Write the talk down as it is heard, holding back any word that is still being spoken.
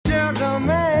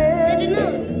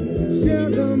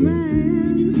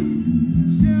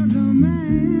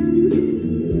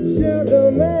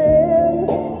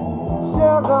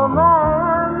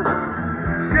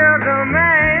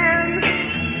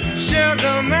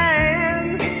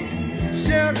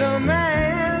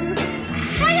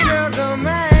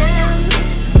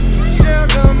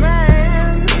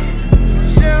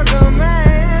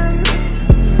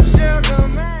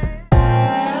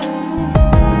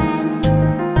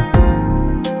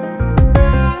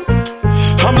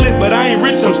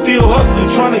still hustling,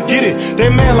 trying to get it. They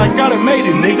mad like I done made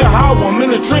it, nigga. How I'm in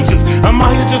the trenches. I'm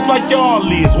out here just like y'all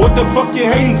is. What the fuck you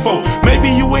hating for? Maybe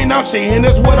you ain't out here, and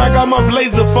that's what I got my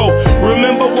blazer for.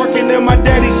 Remember working at my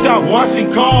daddy's shop,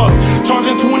 washing cars,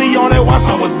 charging 20 on that watch.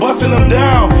 I was busting them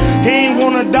down. He ain't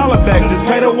want $1 back, just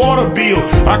pay the water bill.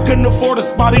 I couldn't afford a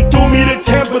spot, he threw me the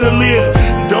camper to live.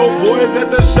 Dope boys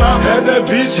at the shop, had that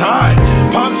bitch high.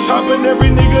 Pop shopping every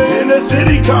nigga in the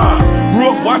city car. Grew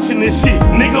up watching this shit,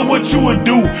 nigga, what you would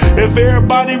do if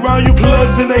everybody around you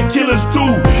plugs and they killers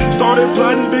too? Started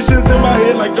planting visions in my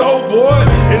head like, oh boy.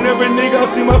 And every nigga I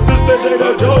see my sister, they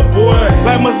the dope boy.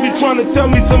 Like must be trying to tell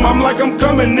me something, I'm like I'm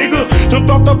coming, nigga. Jumped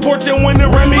off the porch and went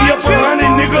and ran me up behind it,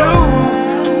 nigga.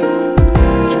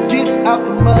 To get out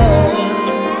the mud,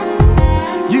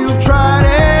 you've tried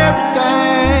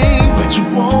everything, but you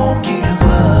won't give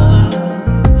up.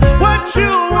 What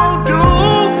you won't do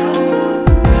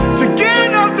to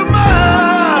get out the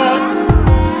mud,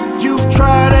 you've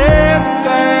tried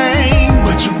everything,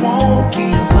 but you won't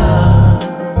give up.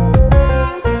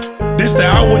 This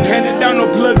that I wouldn't hand it down no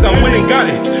plugs, I went and got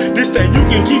it. This that you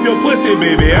can keep your pussy,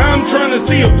 baby, I'm trying to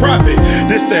see a profit.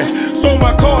 This that sold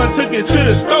my car and took it to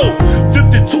the store,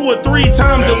 flipped it 2 or 3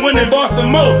 times and went and bought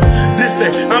some more. This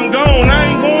that I'm gone, I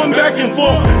ain't going back and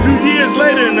forth. Few years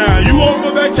later now, you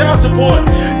offer back child support.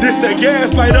 This that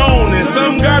gaslight on and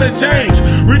something gotta change.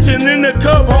 Reaching in the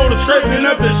cup holder, scraping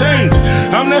up the change.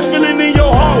 I'm not feeling in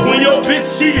your heart when your bitch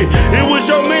cheated. It was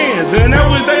your man's and that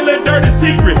was they little dirty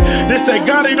secret. This that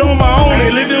got it on my own,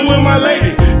 they living with my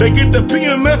lady. They get the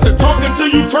PMS and talking to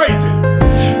you crazy.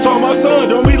 Told my son,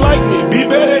 don't be like me, be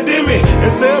better than me.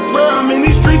 And say a prayer, I'm in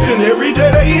these streets and every day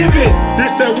they envy.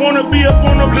 This that wanna be up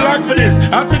on the block for this.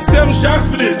 I took 7 shots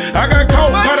for this. I got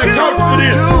caught by the cops for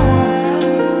this.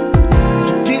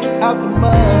 To get out the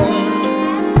mud,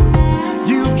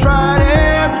 you've tried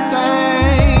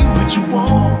everything, but you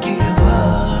won't give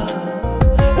up.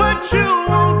 What you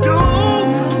won't do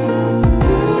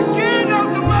to get out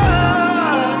the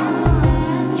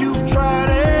mud, you've tried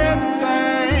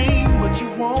everything, but you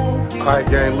won't give up. Alright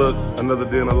gang, look, another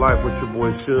day in the life with your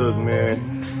boy Suge, man.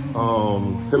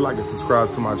 Hit like and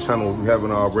subscribe to my channel if you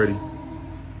haven't already.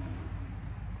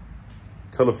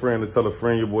 Tell a friend to tell a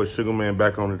friend, your boy Sugar Man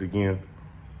back on it again.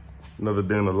 Another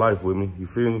day in the life with me, you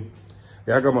feel me?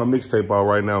 Yeah, I got my mixtape out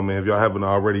right now, man. If y'all haven't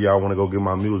already, y'all wanna go get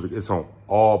my music. It's on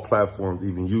all platforms,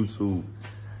 even YouTube,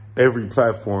 every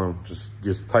platform.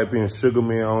 Just type in Sugar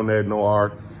Man on there, no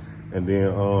R. And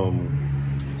then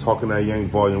Talking That Yank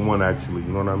Volume 1, actually, you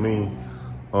know what I mean?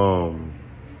 I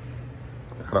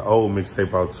got an old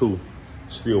mixtape out too,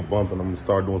 still bumping. I'm gonna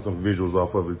start doing some visuals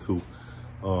off of it too.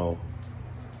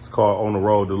 It's called On the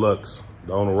Road Deluxe.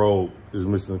 The On the Road is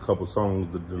missing a couple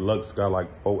songs. The Deluxe got like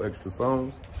 4 extra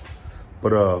songs.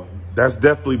 But that's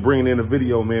definitely bringing in a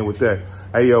video, man, with that.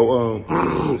 Hey, yo,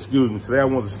 excuse me. Today I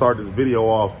want to start this video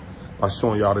off by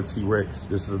showing y'all the T-Rex.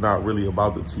 This is not really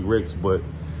about the T-Rex, but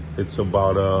it's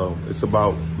about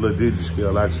Lil Digi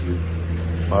scale, actually.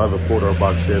 My other 4-door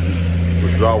box Chevy,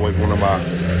 which is always one of my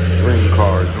dream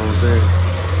cars, you know what I'm saying?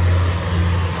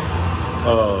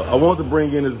 I wanted to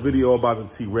bring in this video about the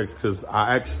T-Rex because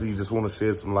I actually just want to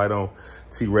shed some light on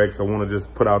T-Rex. I want to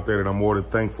just put out there that I'm more than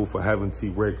thankful for having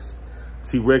T-Rex.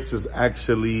 T-Rex is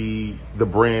actually the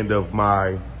brand of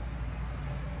my,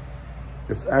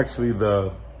 it's actually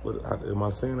the, am I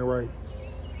saying it right?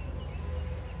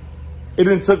 It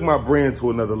done took my brand to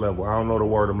another level. I don't know the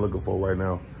word I'm looking for right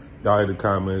now. Y'all in the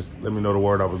comments, let me know the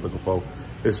word I was looking for.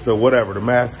 It's the whatever, the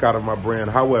mascot of my brand.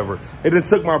 However, it done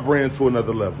took my brand to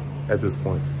another level at this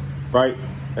point, right?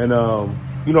 And,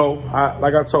 you know,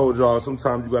 like I told y'all,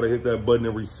 sometimes you got to hit that button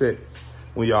and reset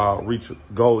when y'all reach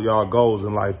y'all goals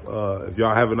in life. If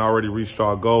y'all haven't already reached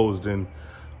y'all goals, then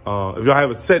if y'all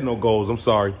haven't set no goals, I'm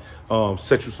sorry,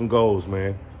 set you some goals,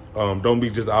 man. Don't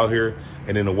be just out here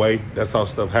and in the way. That's how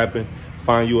stuff happen.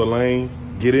 Find you a lane,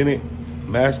 get in it,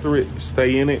 master it,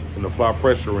 stay in it, and apply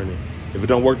pressure in it. If it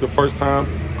don't work the first time,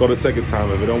 go the second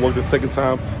time. If it don't work the second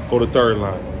time, go the third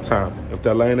time. If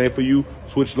that lane ain't for you,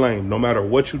 switch lane. No matter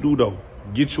what you do though,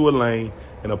 get you a lane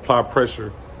and apply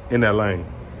pressure in that lane,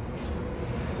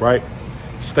 right?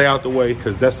 Stay out the way,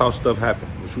 because that's how stuff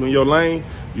happens. If you in your lane,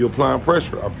 you applying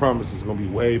pressure, I promise it's gonna be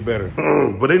way better.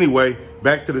 But anyway,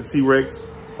 back to the T-Rex.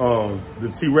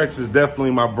 The T-Rex is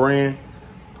definitely my brand.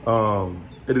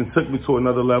 It done took me to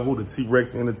another level, the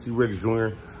T-Rex and the T-Rex Jr.,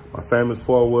 my famous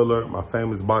 4-wheeler, my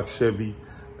famous box Chevy.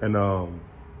 And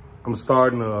I'm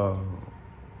starting to,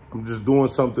 I'm just doing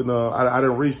something. I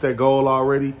done reached that goal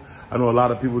already. I know a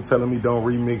lot of people telling me don't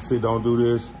remix it, don't do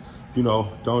this, you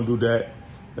know, don't do that.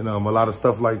 And a lot of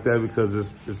stuff like that,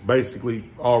 because it's basically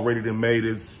already done made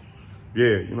its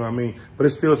Yeah, you know what I mean? But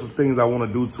there's still some things I want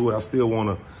to do to it. I still want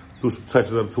to do some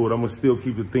touches up to it. I'm going to still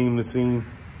keep the theme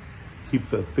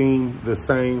the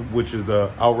same, which is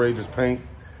the outrageous paint,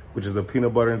 which is the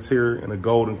peanut butter interior and the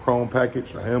gold and chrome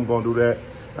package. I am going to do that.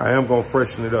 I am going to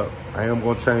freshen it up. I am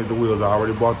going to change the wheels. I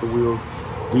already bought the wheels.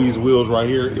 These wheels right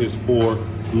here is for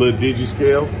little Digi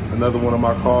scale, another one of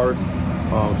my cars.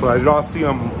 So as y'all see,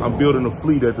 I'm building a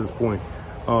fleet at this point.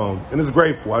 And it's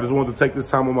grateful. I just wanted to take this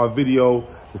time on my video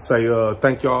to say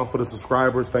thank y'all for the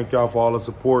subscribers. Thank y'all for all the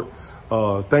support.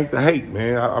 Thank the hate,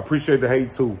 man. I appreciate the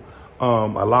hate too. A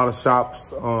lot of shops.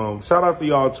 Shout out to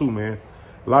y'all too, man.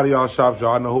 A lot of y'all shops,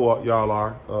 y'all know who y'all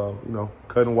are. You know,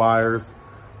 cutting wires,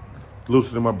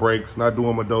 loosening my brakes, not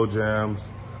doing my dough jams.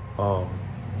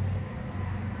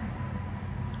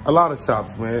 A lot of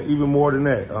shops, man. Even more than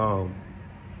that.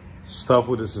 Stuff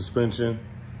with the suspension.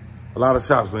 A lot of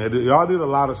shops, man. Y'all did a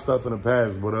lot of stuff in the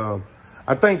past, but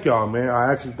I thank y'all, man.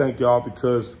 I actually thank y'all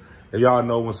because y'all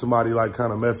know when somebody like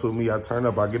kind of mess with me, I turn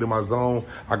up, I get in my zone,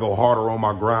 I go harder on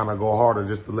my grind, I go harder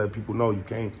just to let people know you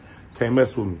can't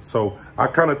mess with me. So I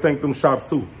kind of thank them shops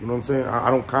too. You know what I'm saying?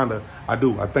 I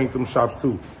do. I thank them shops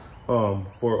too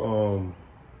for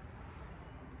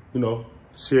you know,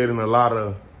 shedding a lot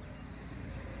of.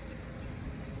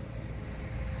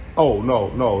 Oh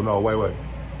no, wait.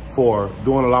 For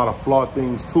doing a lot of flawed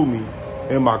things to me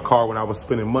in my car when I was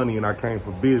spending money and I came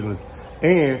for business,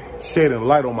 and shedding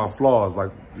light on my flaws.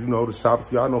 Like, you know, the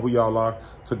shops, y'all know who y'all are.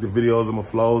 Took the videos of my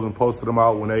flows and posted them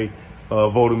out when they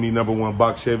voted me #1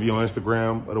 box Chevy on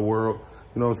Instagram of the world.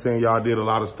 You know what I'm saying? Y'all did a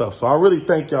lot of stuff. So I really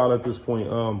thank y'all at this point.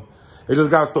 It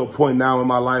just got to a point now in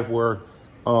my life where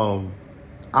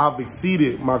I've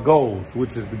exceeded my goals,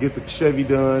 which is to get the Chevy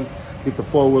done, get the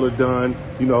 4-wheeler done,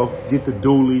 you know, get the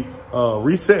dually.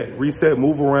 Reset,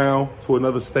 move around to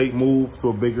another state, move to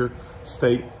a bigger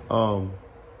state.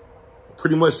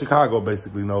 Pretty much Chicago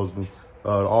basically knows me.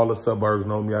 All the suburbs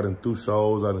know me. I done through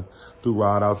shows, I done through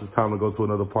ride outs. It's time to go to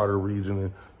another part of the region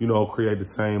and, you know, create the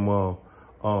same, you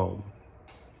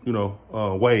know,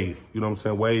 wave, you know what I'm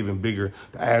saying? Wave and bigger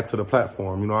to add to the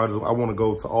platform. You know, I want to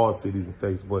go to all cities and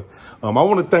states, but, I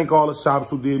want to thank all the shops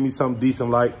who did me something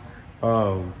decent, like,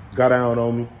 got down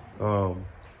on me.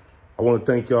 I want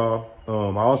to thank y'all. I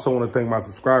also want to thank my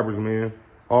subscribers, man.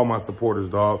 All my supporters,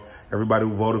 dog. Everybody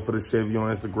who voted for the Chevy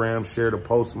on Instagram, shared a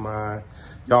post of mine.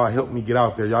 Y'all helped me get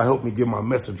out there. Y'all helped me get my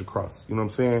message across. You know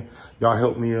what I'm saying? Y'all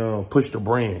helped me push the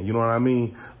brand. You know what I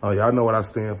mean? Y'all know what I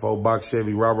stand for. Box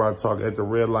Chevy, rah talk at the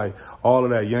red light. All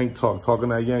of that Yank talk, talking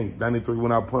that Yank. 93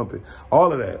 when I pump it.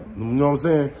 All of that. You know what I'm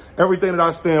saying? Everything that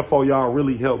I stand for, y'all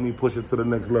really helped me push it to the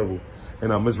next level.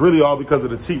 And it's really all because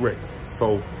of the T-Rex.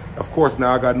 So, of course,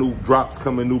 now I got new drops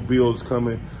coming, new builds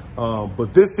coming.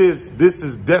 But this is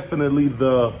definitely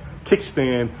the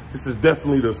kickstand. This is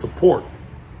definitely the support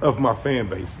of my fan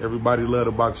base. Everybody love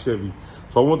the box Chevy.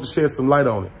 So I want to shed some light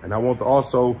on it. And I want to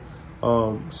also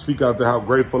speak out to how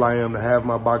grateful I am to have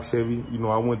my box Chevy. You know,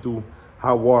 I went through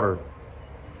hot water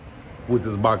with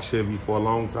this box Chevy for a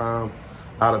long time.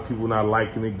 A lot of people not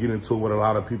liking it, getting into it with a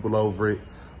lot of people over it.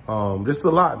 Just a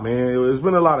lot, man. There's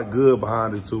been a lot of good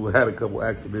behind it too. I had a couple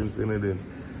accidents in it and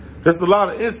just a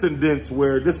lot of incidents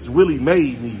where this really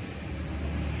made me.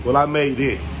 Well, I made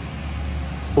it,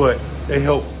 but it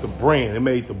helped the brand. It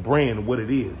made the brand what it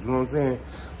is. You know what I'm saying?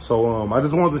 So I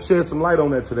just wanted to shed some light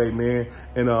on that today, man.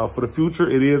 And for the future,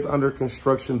 it is under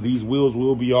construction. These wheels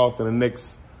will be off in the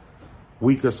next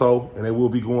week or so, and they will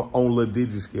be going on the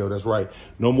Digi scale. That's right.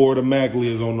 No more of the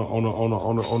Maglias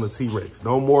on the T-Rex.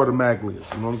 No more of the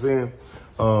Maglias. You know what I'm saying?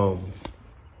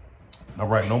 All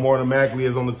right, no more of the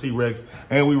Maglias on the T-Rex,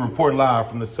 and we report live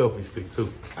from the selfie stick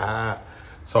too.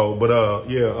 So, but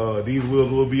these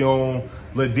wheels will be on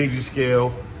the Digi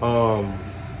scale.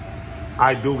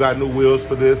 I do got new wheels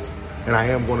for this, and I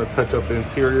am going to touch up the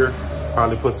interior.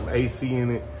 Probably put some AC in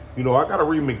it. You know, I got a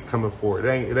remix coming for it.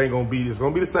 It ain't gonna be. It's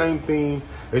gonna be the same theme.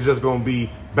 It's just gonna be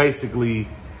basically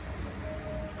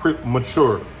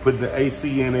mature. Putting the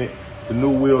AC in it, the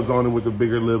new wheels on it with the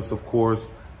bigger lips, of course.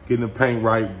 Getting the paint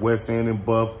right, wet sand and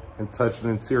buff, and touching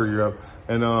the interior up.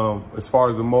 And as far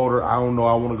as the motor, I don't know.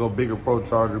 I want to go bigger Pro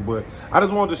Charger, but I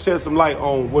just wanted to shed some light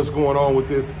on what's going on with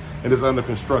this, and it's under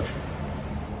construction.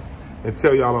 And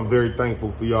tell y'all I'm very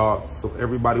thankful for y'all. So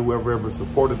everybody, whoever ever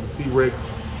supported the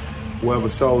T-Rex, whoever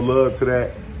showed love to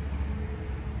that,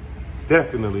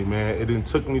 definitely, man. It then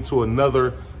took me to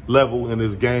another level in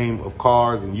this game of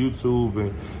cars and YouTube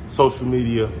and social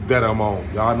media that I'm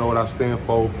on. Y'all know what I stand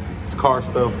for. It's car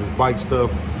stuff, it's bike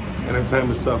stuff,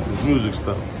 entertainment stuff, it's music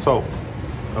stuff. So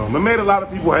it made a lot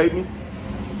of people hate me.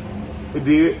 It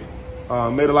did.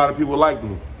 Made a lot of people like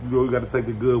me. You know, you got to take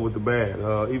the good with the bad.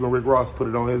 Even Rick Ross put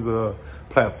it on his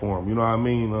platform. You know what I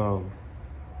mean?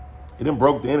 It done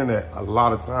broke the internet a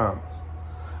lot of times.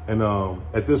 And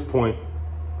at this point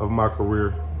of my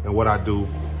career and what I do,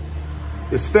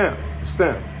 it's stamped. It's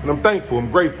stamped. And I'm thankful.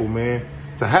 I'm grateful, man,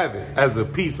 to have it as a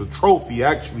piece of trophy.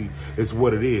 Actually, it's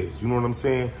what it is. You know what I'm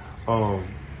saying?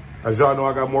 As y'all know,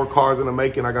 I got more cars in the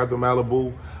making. I got the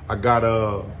Malibu. I got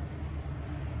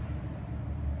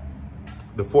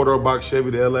the 4-door box Chevy,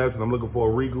 the LS, and I'm looking for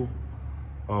a Regal.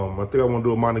 I think I want to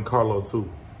do a Monte Carlo too.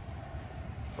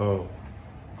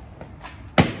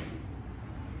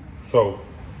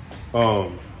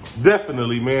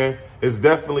 Definitely, man. It's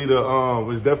definitely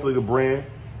the brand.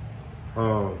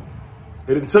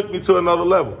 It took me to another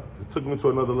level. It took me to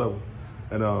another level,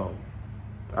 and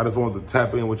I just wanted to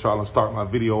tap in with y'all and start my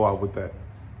video out with that.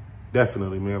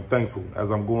 Definitely, man. I'm thankful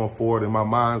as I'm going forward in my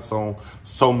mind.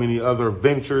 So many other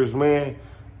ventures, man.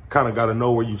 Kind of got to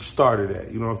know where you started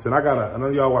at. You know what I'm saying? I know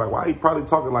y'all were like, why he probably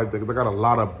talking like that? Because I got a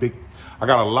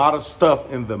lot of stuff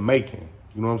in the making.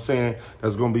 You know what I'm saying?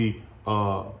 That's going to be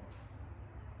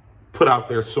put out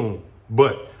there soon.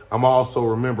 But I'm also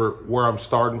remember where I'm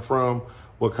starting from,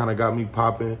 what kind of got me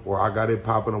popping, or I got it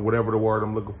popping, or whatever the word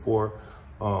I'm looking for.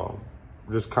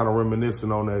 Just kind of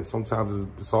reminiscing on that. Sometimes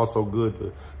it's also good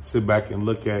to sit back and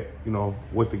look at, you know,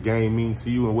 what the game means to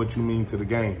you and what you mean to the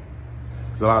game.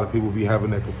 Because a lot of people be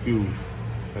having that confused.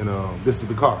 And this is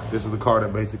the car. This is the car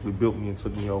that basically built me and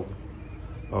took me over.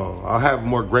 I'll have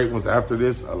more great ones after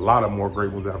this, a lot of more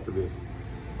great ones after this.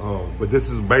 But this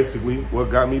is basically what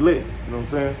got me lit, you know what I'm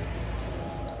saying?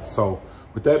 So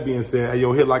with that being said, hey,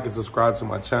 yo, hit like and subscribe to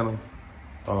my channel.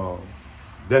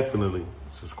 Definitely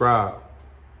subscribe.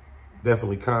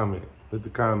 Definitely comment. Hit the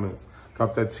comments.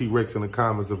 Drop that T-Rex in the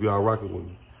comments if y'all rocking with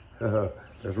me.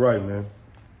 That's right, man.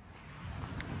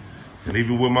 And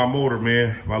even with my motor,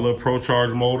 man, my little Pro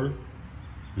Charge motor,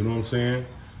 you know what I'm saying?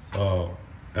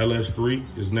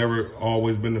 LS3 has never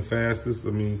always been the fastest.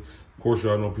 I mean, of course,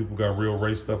 y'all know people got real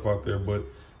race stuff out there, but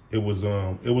it was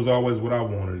always what I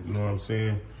wanted. You know what I'm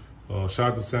saying? Shout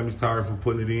out to Sammy's Tire for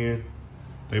putting it in.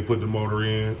 They put the motor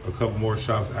in. A couple more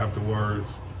shops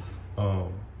afterwards.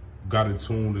 Got it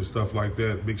tuned and stuff like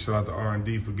that. Big shout out to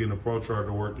R&D for getting the Pro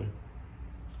Charger working.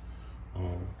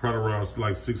 Probably around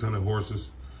like 600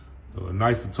 horses.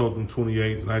 Nice to tote them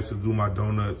 28s. Nice to do my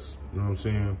donuts. You know what I'm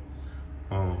saying?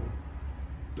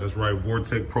 That's right,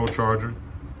 Vortec Pro Charger.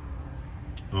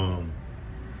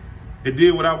 It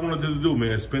did what I wanted it to do,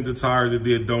 man. Spent the tires, it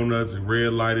did donuts, it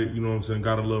red lighted, you know what I'm saying?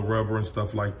 Got a little rubber and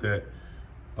stuff like that.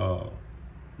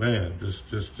 Man,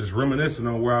 just reminiscing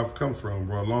on where I've come from,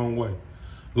 bro. A long way.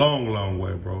 Long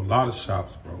way, bro. A lot of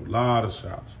shops, bro. A lot of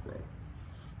shops, bro.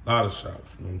 A lot of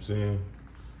shops, you know what I'm saying?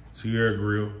 Sierra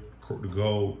Grill, the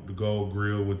gold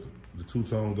grill with the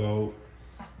two-tone gold.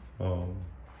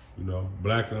 You know,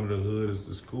 black under the hood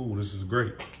is cool. This is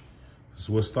great. This is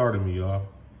what started me, y'all.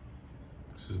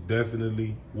 This is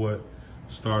definitely what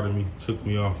started me, took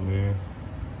me off, man.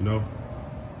 You know?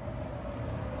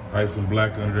 Nice and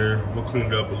black under there. I'm gonna clean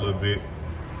it up a little bit.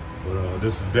 But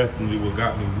this is definitely what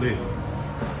got me lit.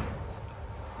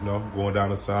 You know, going down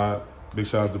the side. Big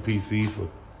shout out to PC for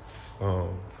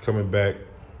coming back,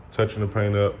 touching the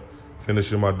paint up,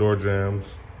 finishing my door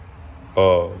jams.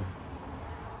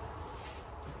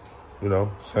 You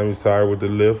know, Sammy's Tire with the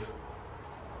lift.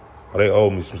 Oh, they owe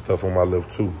me some stuff on my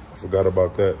lift too. I forgot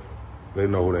about that. They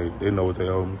know they know what they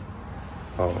owe me.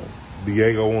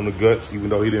 Diego on the guts, even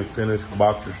though he didn't finish.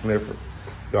 Boxer Sniffer.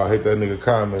 Y'all hit that nigga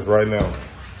comments right now.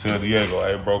 Tell Diego,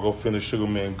 hey bro, go finish Sugar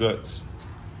Man guts.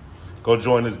 Go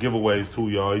join his giveaways too,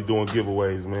 y'all. He's doing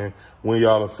giveaways, man. Win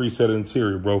y'all a free set of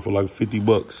interior, bro, for like 50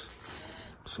 bucks.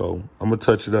 So I'm gonna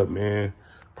touch it up, man.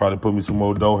 Probably put me some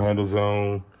more door handles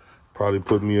on. Probably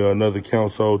put me another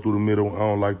console through the middle. I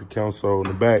don't like the console in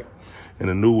the back. And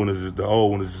the new one is just, the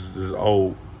old one is just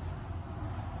old.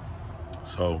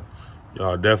 So,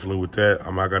 y'all definitely with that.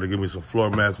 I might got to give me some floor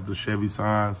mats with the Chevy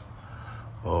signs.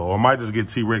 Or I might just get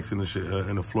T-Rex in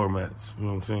the floor mats. You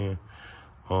know what I'm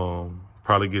saying?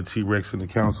 Probably get T-Rex in the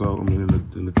console. I mean,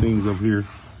 in the things up here. You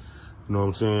know what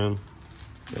I'm saying?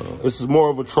 This is more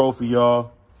of a trophy,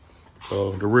 y'all.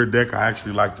 The rear deck, I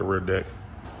actually like the rear deck.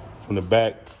 From the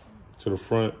back to the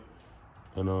front.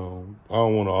 And I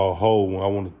don't want a whole one. I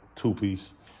want a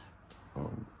two-piece.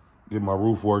 Get my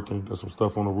roof working. Got some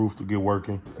stuff on the roof to get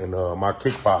working. And my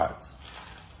kick pods,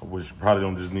 which probably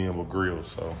don't just need them a grill.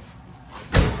 So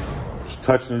just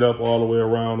touching it up all the way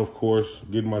around, of course.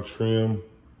 Getting my trim.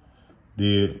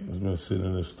 It's been sitting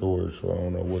in the storage, so I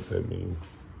don't know what that means.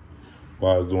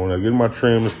 While I was doing that, getting my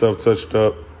trim and stuff touched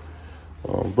up.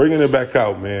 Bringing it back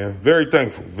out, man. Very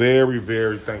thankful. Very,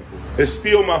 very thankful. It's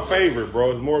still my favorite,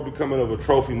 bro. It's more becoming of a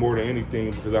trophy more than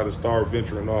anything because I just started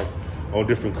venturing off on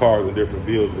different cars and different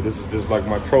builds. But this is just like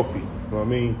my trophy. You know what I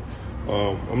mean?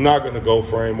 I'm not going to go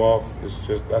frame off. It's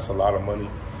just, that's a lot of money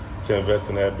to invest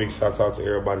in that. Big shouts out to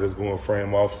everybody that's going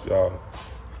frame off.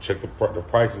 Checked the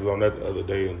prices on that the other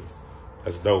day, and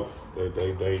that's dope.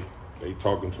 They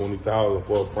talking $20,000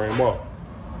 for a frame off.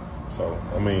 So,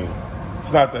 I mean,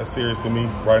 it's not that serious to me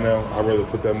right now. I'd rather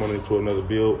put that money into another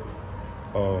build.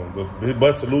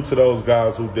 But salute to those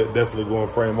guys who definitely going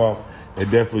frame off. They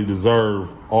definitely deserve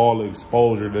all the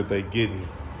exposure that they getting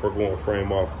for going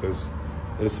frame off because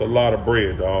it's a lot of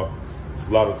bread, dog. It's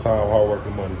a lot of time, hard work,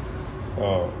 and money.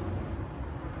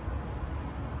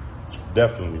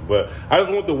 Definitely. But I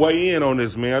just want to weigh in on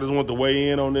this, man. I just want to weigh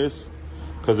in on this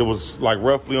because it was like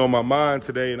roughly on my mind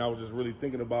today, and I was just really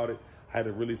thinking about it. I had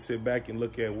to really sit back and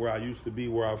look at where I used to be,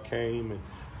 where I've came, and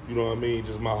you know what I mean?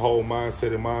 Just my whole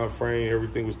mindset and mind frame,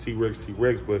 everything was T-Rex,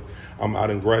 but I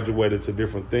done graduated to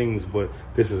different things, but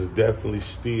this is definitely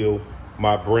still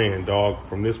my brand, dog.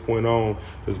 From this point on,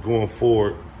 just going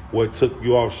forward, what took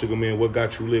you off, Sugar Man, what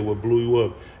got you lit, what blew you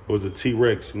up, it was a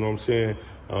T-Rex, you know what I'm saying?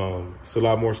 It's a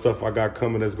lot more stuff I got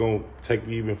coming that's gonna take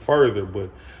me even further, but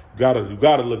you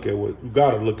gotta look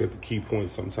at the key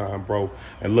points sometime, bro,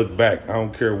 and look back. I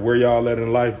don't care where y'all at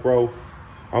in life, bro.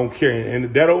 I don't care.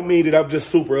 And that don't mean that I'm just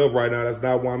super up right now. That's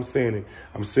not why I'm saying it.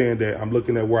 I'm saying that I'm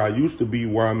looking at where I used to be,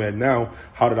 where I'm at now.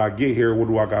 How did I get here? What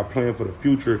do I got planned for the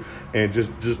future? And just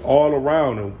all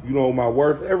around, and you know, my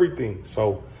worth, everything.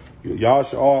 So y'all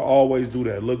should always do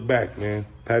that. Look back, man.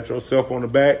 Pat yourself on the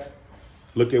back.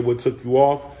 Look at what took you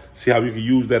off. See how you can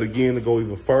use that again to go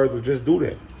even further. Just do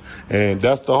that. And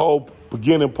that's the whole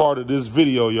beginning part of this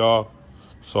video, y'all.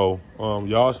 So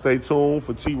y'all stay tuned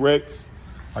for T-Rex.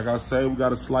 Like I say, we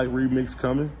got a slight remix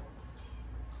coming.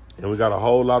 And we got a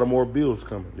whole lot of more builds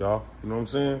coming, y'all. You know what I'm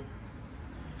saying?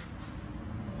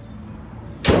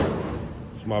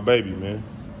 It's my baby, man.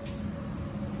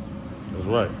 That's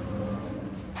right.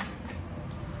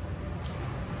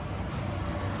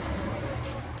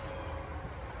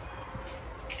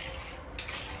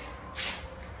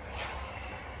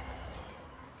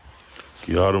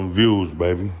 Get all them views,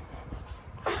 baby.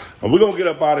 And we're gonna get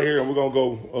up out of here and we're gonna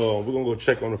go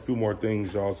check on a few more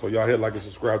things, y'all. So y'all hit like and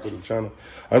subscribe to the channel.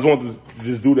 I just wanted to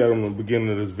just do that on the beginning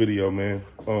of this video, man.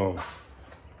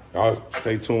 Y'all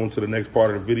stay tuned to the next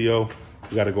part of the video.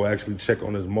 We gotta go actually check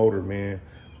on this motor, man.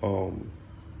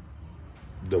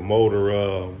 The motor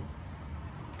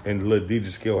and the little Digi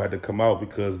scale had to come out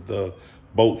because the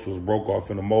bolts was broke off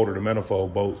in the motor, the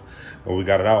manifold bolts, and we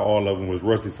got it out. All of them was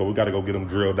rusty, so we got to go get them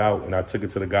drilled out. And I took it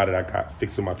to the guy that I got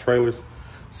fixing my trailers.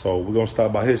 So we're gonna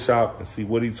stop by his shop and see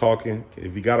what he's talking.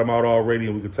 If he got them out already,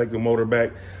 and we can take the motor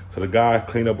back to the guy,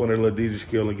 clean up under the little Digi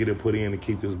scale and get it put in and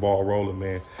keep this ball rolling,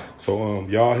 man. So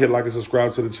y'all hit like and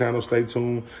subscribe to the channel. Stay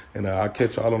tuned, and I'll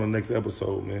catch y'all on the next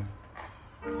episode, man.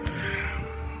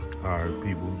 All right,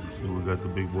 people. See, we got the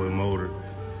big boy motor.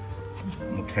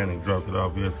 Mechanic dropped it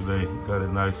off yesterday. Got it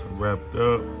nice and wrapped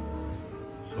up.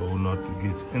 So nothing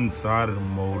gets inside of the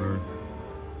motor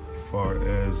as far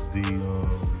as the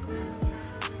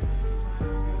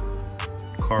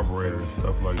carburetor and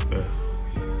stuff like that.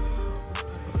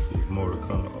 This motor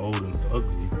kind of old and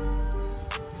ugly.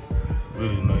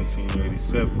 Really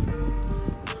 1987.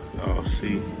 Y'all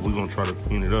see, we're gonna try to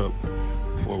clean it up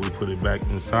before we put it back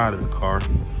inside of the car.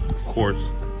 Of course.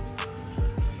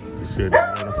 Said the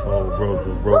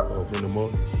manifold broke off in the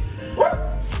motor.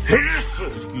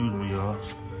 Excuse me, y'all.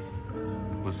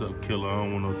 What's up, killer? I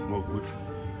don't want no smoke with you.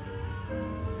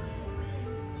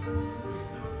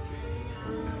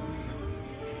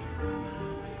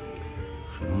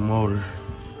 So the motor,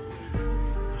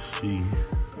 see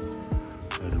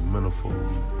that the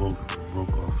manifold both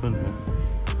broke off in there.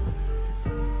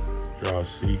 Y'all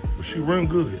see, but she run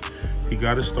good. He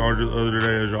got it started the other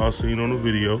day, as y'all seen on the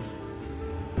video.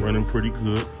 Running pretty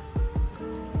good.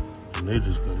 And they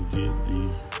just gotta get the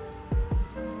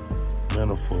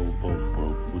manifold both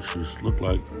broke, which just look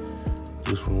like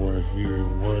this one right here.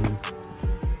 1,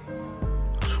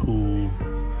 2.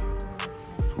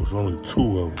 So it's only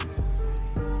 2 of them.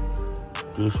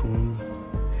 This one,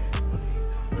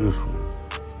 this one.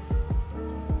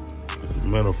 The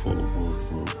manifold both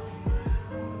broke.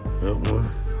 That one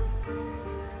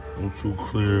too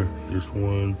clear. This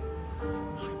one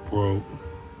is broke.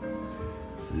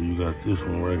 You got this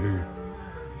one right here.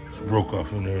 It's broke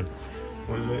off in there.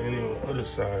 What is there any on the other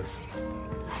side?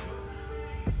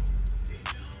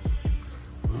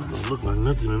 It don't look like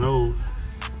nothing in those.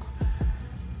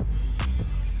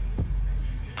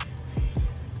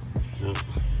 Yeah.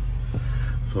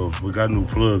 So we got new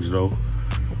plugs though.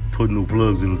 Put new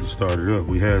plugs in to start it up.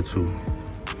 We had to.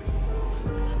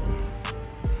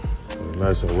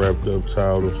 Nice and wrapped up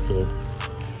towel and stuff.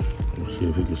 Let's see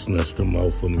if he can snatch them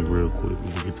out for me real quick.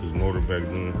 We can get this motor back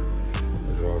in.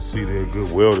 As y'all see, they're a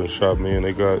good welding shop, man.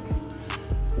 They got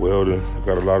welding. They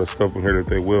got a lot of stuff in here that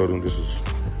they welding.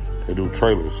 They do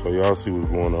trailers, so y'all see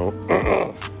what's going on.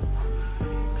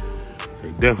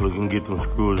 They definitely can get them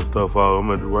screws and stuff out. I'm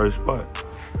at the right spot.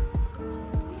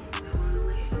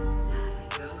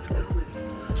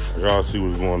 Y'all see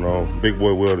what's going on. Big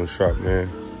boy welding shop, man.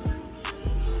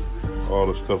 All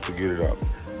the stuff to get it out.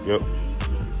 Yep.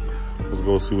 Let's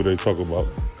go see what they talk about.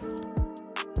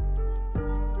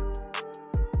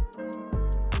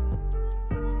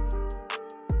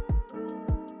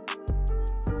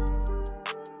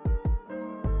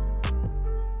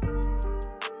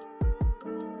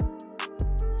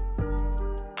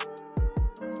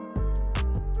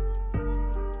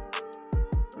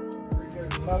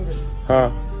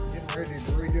 Huh?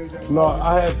 No,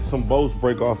 I had some bolts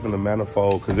break off in the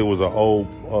manifold because it was an old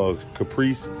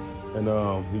Caprice, and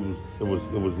it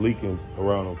was leaking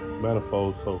around the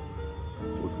manifold, so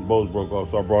some bolts broke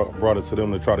off. So I brought it to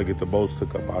them to try to get the bolts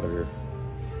took up out of there.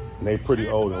 And they pretty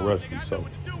old and rusty, so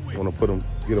I want to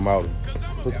get them out and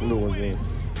put some new ones in.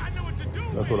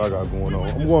 That's what I got going on.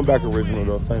 I'm going back original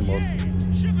though, same motor.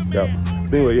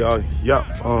 Yep. Anyway, y'all,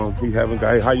 he haven't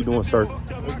got. Hey, how you doing, sir?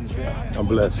 I'm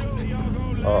blessed.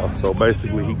 So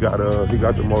basically, he got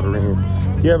the motor in.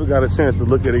 He haven't got a chance to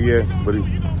look at it yet, but he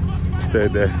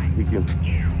said that he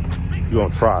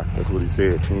gonna try. That's what he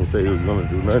said. He didn't say he was gonna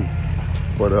do nothing,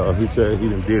 but he said he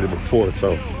done did it before.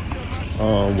 So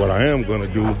what I am gonna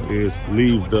do is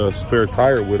leave the spare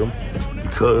tire with him,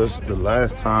 because the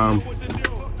last time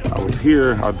I was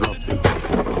here, I dropped the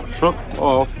truck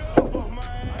off.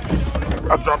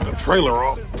 I dropped the trailer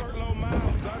off.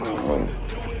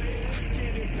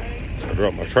 I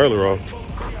dropped my trailer off.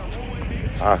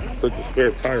 I took the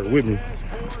spare tire with me.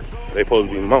 They supposed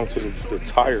to be mounting the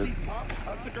tire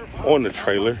on the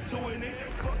trailer.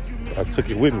 I took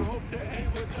it with me.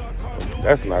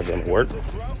 That's not gonna work.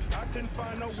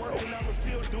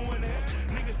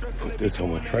 Put this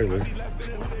on my trailer.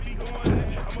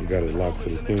 You got it locked to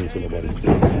the thing so nobody sees.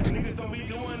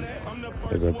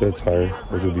 I got that tire,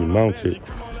 which will be mounted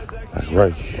like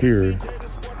right here.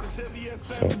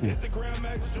 Something.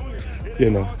 You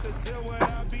know,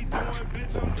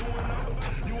 so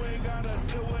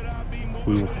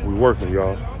we working,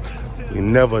 y'all. We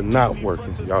never not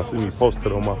working. Y'all see me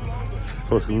posted on my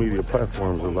social media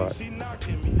platforms a lot.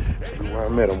 Where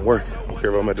I'm at, I'm working. I don't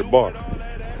care if I'm at the bar.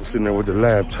 I'm sitting there with the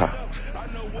laptop.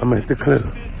 I'm at the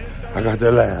club. I got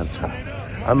the laptop.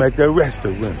 I'm at the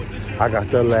restaurant. I got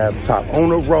the laptop. On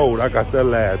the road, I got the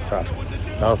laptop.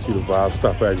 Y'all see the vibe.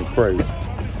 Stop acting crazy.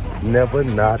 Never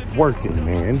not working,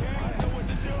 man.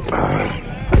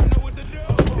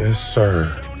 Yes, sir.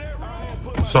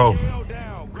 So,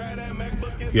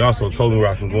 he also told me where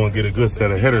I can go and get a good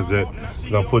set of headers at.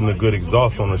 And I'm putting a good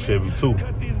exhaust on the Chevy too.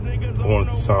 I want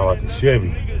it to sound like a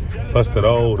Chevy. Plus that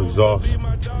old exhaust,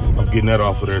 I'm getting that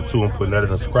off of there too. I'm putting that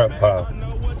in a scrap pile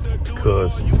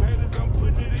because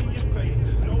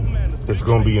it's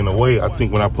gonna be in the way, I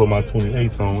think, when I put my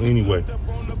 28s on anyway.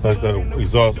 Plus that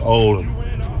exhaust old. You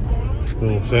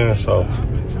know what I'm saying? So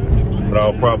what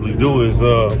I'll probably do is,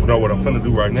 what I'm finna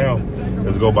do right now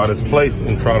is go by this place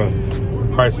and try to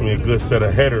price me a good set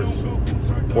of headers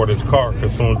for this car.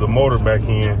 As soon as the motor back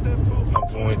in, I'm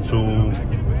going to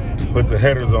put the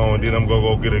headers on, then I'm gonna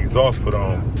go get an exhaust put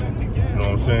on. You know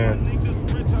what I'm saying?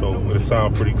 So it'll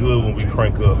sound pretty good when we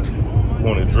crank up. We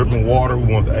want it dripping water, we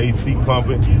want the AC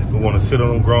pumping, we want to sit on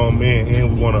them grown men,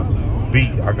 and we want to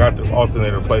beat. I got the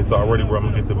alternator place already where I'm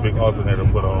gonna get the big alternator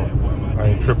put on. I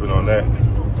ain't tripping on that.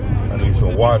 I need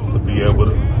some watts to be able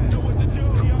to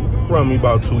run me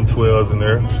about 212s in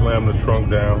there, slam the trunk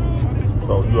down.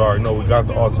 So you already know we got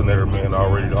the alternator man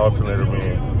already. The alternator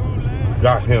man,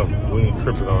 got him. We ain't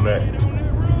tripping on that.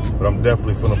 But I'm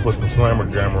definitely gonna put some slammer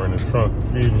jammer in the trunk, you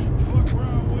feel me?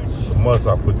 It's a must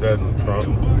I put that in the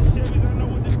trunk.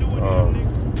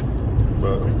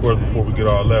 But of course, before we get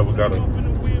all that, we gotta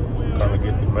kind of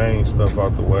get the main stuff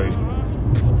out the way,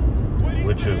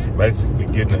 which is basically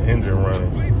getting the engine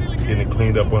running, getting it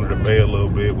cleaned up under the bay a little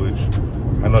bit, which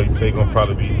I know you say gonna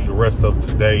probably be the rest of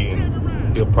today,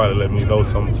 and he'll probably let me know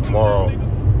something tomorrow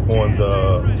on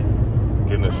the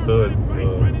getting the stud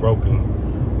broken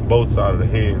both sides of the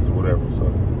heads or whatever. So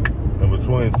in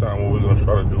between time, what we're gonna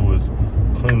try to do is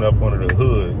clean up under the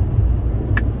hood,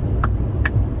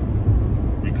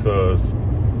 because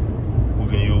we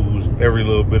can use every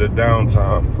little bit of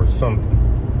downtime for something.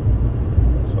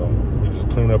 So we just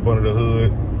clean up under the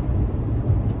hood.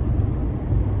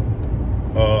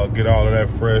 Get all of that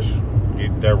fresh.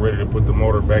 Get that ready to put the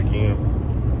motor back in.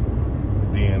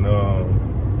 Then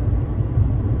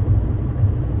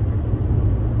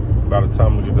by the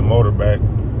time we get the motor back,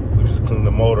 we just clean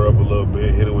the motor up a little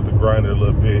bit, hit it with the grinder a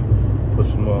little bit, put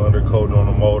some undercoating on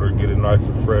the motor, get it nice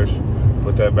and fresh,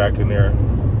 put that back in there,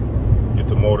 get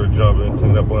the motor jumping,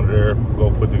 clean up under there,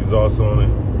 go put the exhaust on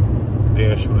it,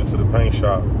 then shoot it to the paint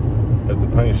shop. Let the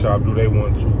paint shop do they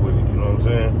want to with it, you know what I'm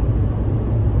saying?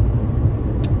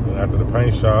 And after the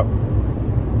paint shop,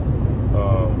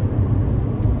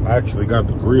 I actually got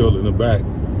the grill in the back,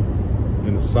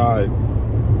 in the side,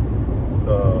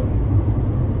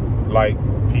 light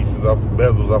pieces,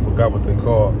 bezels, I forgot what they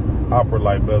call, opera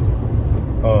light bezels.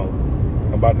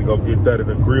 I'm about to go get that, and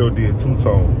the grill did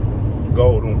two-tone,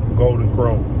 golden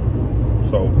chrome.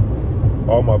 So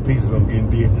all my pieces I'm getting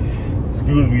did,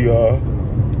 excuse me,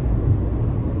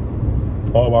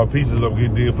 all my pieces I'm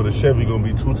getting did for the Chevy gonna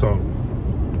be two-tone.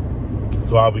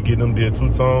 So I'll be getting them did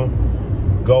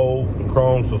two-tone, gold and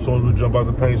chrome. So as soon as we jump out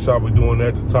the paint shop, we're doing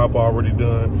that. The top already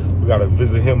done. We gotta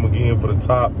visit him again for the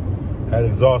top. Had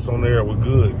exhaust on there, we're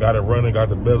good. Got it running, got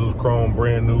the bezels chrome,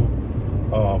 brand new.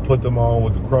 Put them on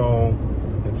with the chrome.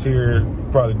 Interior,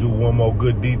 probably do one more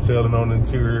good detailing on the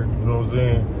interior, you know what I'm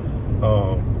saying?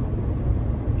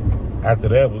 After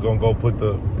that, we're gonna go put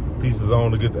the pieces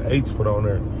on to get the 8s put on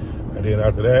there. And then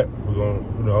after that, we're gonna,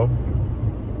 you know,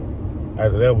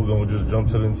 after that, we're gonna just jump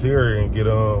to the interior and get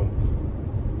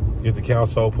the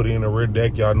console put in the rear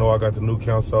deck. Y'all know I got the new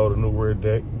console, the new rear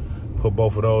deck. Put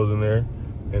both of those in there.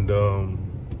 And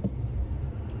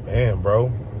man,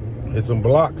 bro, hit some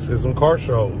blocks, hit some car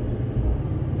shows.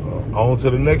 On to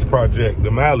the next project,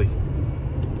 the Mally.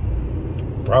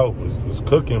 Bro, it's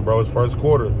cooking, bro. It's first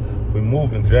quarter. We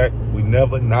moving, Jack. We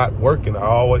never not working. I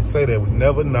always say that. We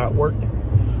never not working.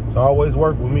 It's always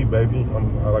work with me, baby.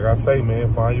 Like I say,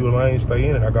 man, find you a lane, stay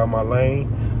in it. I got my lane.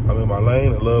 I'm in my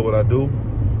lane. I love what I do.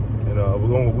 And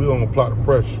we're gonna apply the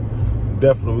pressure.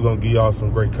 Definitely, we're gonna give y'all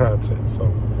some great content.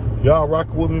 So if y'all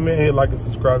rocking with me, man, hit like and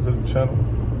subscribe to the channel.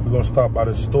 We're gonna stop by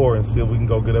the store and see if we can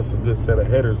go get us a good set of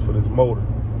headers for this motor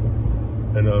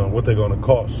and what they're gonna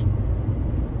cost.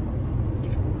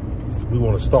 We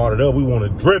want to start it up. We want to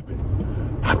drip it.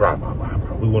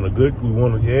 We want it good. We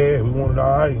want it, yeah, we want it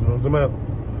all right. You know what I'm talking about?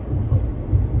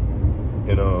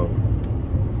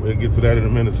 And we'll get to that in a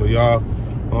minute. So y'all,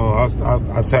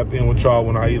 I tap in with y'all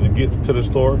when I either get to the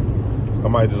store. I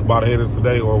might just buy the headers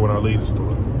today, or when I leave the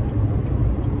store.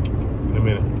 In a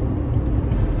minute.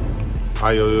 All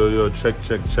right, yo, check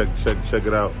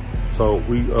it out. So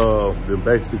we then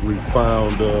basically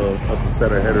found us a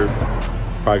set of headers.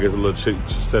 Probably get a little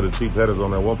set of cheap headers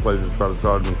on that. One place just trying to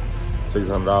charge me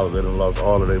 $600. They done lost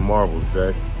all of their marbles,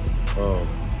 Jack.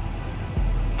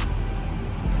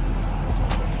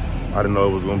 I didn't know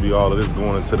it was gonna be all of this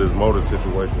going into this motor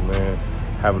situation, man.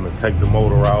 Having to take the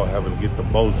motor out, having to get the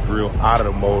bolts drilled out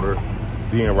of the motor.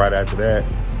 Then right after that,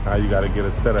 now you gotta get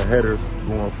a set of headers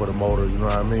going for the motor, you know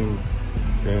what I mean?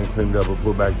 Then cleaned up and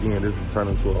put back in. This will turn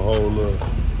into a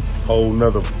whole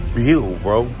nother bill,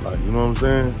 bro. Like, you know what I'm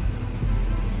saying?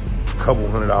 Couple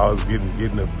 $100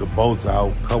 getting the bolts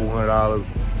out, couple $100.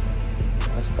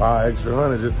 That's $5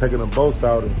 extra just taking the bolts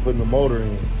out and putting the motor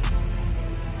in.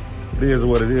 It is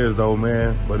what it is though,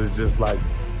 man. But it's just like,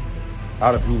 a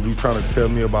lot of people be trying to tell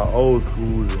me about old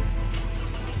schools and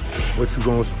what you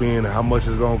gonna spend and how much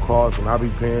it's gonna cost, and I be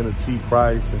paying a cheap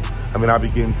price, and I mean I be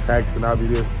getting taxed, and I be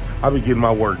getting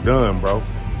my work done, bro.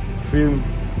 You feel me?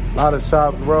 A lot of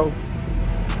shops, bro.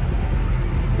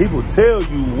 People tell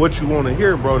you what you want to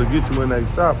hear, bro, to get you in that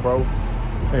shop, bro,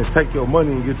 and take your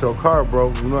money and get your car,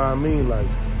 bro. You know what I mean? Like,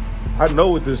 I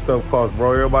know what this stuff costs,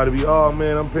 bro. Everybody be, oh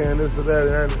man, I'm paying this or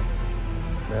that,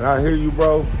 and I hear you,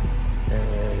 bro.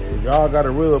 And if y'all got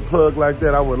a real plug like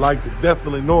that, I would like to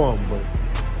definitely know them, but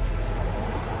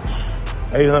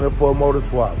 $800 for a motor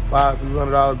swap, $500,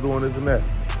 $600 doing this and that.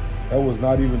 That was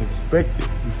not even expected.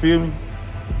 You feel me?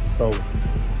 So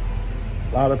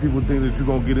a lot of people think that you're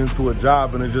gonna get into a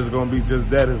job and it's just gonna be just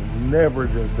that. It's never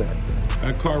just that.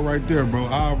 That car right there, bro,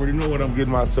 I already know what I'm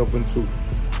getting myself into.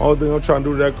 Only thing I'm trying to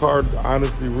do to that car,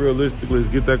 honestly, realistically, is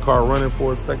get that car running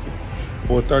for a second.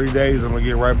 For 30 days, I'm gonna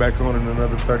get right back on in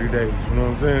another 30 days. You know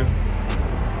what I'm saying?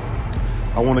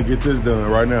 I wanna get this done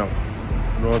right now.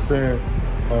 You know what I'm saying?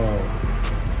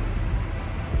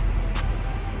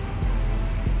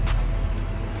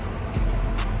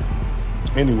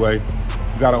 Anyway,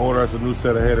 gotta order us a new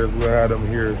set of headers. We'll have them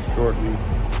here shortly.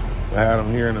 We'll have them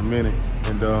here in a minute.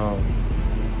 And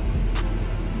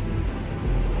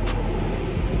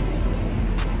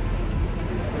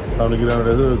time to get under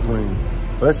the hood clean.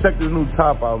 Let's check this new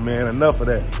top out, man. Enough of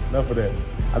that. Enough of that.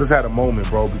 I just had a moment,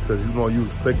 bro, because you know you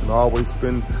expecting to always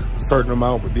spend a certain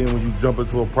amount, but then when you jump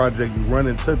into a project, you run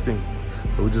into things.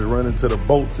 So we just run into the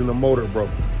bolts in the motor, bro.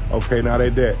 Okay, now they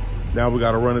dead. Now we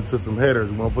gotta run into some headers.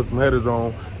 We're gonna put some headers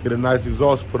on, get a nice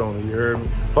exhaust put on it, you heard me?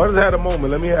 So I just had a moment.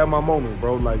 Let me have my moment,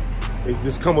 bro. Like, it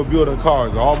just come with building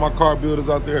cars. All my car builders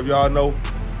out there, if y'all know,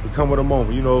 they come with a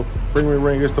moment. You know,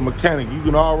 ring, it's the mechanic. You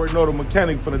can already know the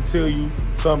mechanic finna tell you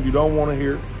something you don't wanna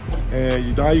hear.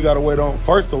 And now you gotta wait on,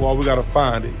 first of all, we gotta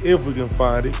find it. If we can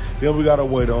find it, then we gotta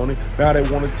wait on it. Now they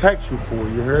wanna tax you for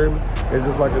it, you heard me? It's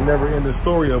just like a never ending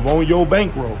story of on your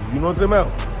bankroll. You know what I'm talking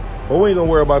about? But we ain't gonna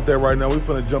worry about that right now. We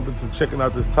finna jump into checking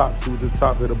out this top, see what this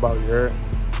top is about, you heard?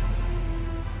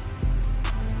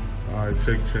 All right,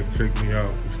 check me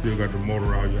out. We still got the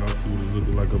motor out, y'all. See what it's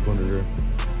looking like up under there.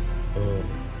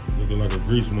 Looking like a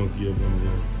grease monkey up under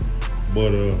there.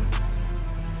 But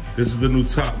this is the new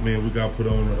top, man, we got put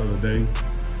on the other day.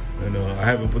 And I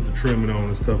haven't put the trimming on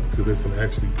and stuff because it's gonna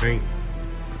actually paint.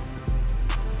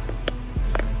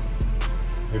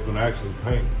 It's gonna actually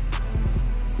paint.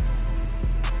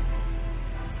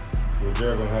 So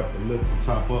they're gonna have to lift the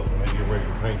top up when they get ready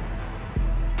to paint.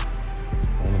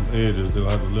 On them edges, they'll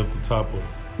have to lift the top up.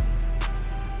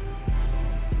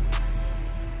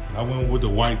 I went with the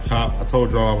white top. I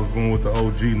told y'all I was going with the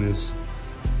OG-ness.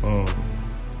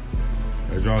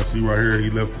 As y'all see right here, he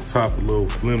left the top a little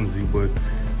flimsy, but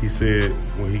he said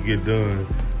when he get done,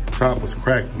 the top was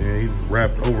cracked, man. He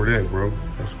wrapped over that, bro.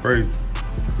 That's crazy.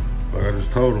 Like I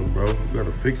just told him, bro, you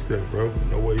gotta fix that, bro.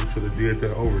 No way you should have did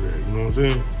that over there, you know what I'm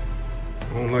saying?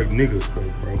 I don't like nigga stuff,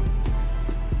 bro.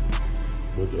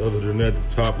 But other than that, the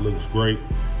top looks great.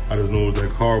 I just know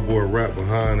that cardboard wrap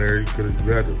behind there, you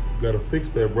gotta fix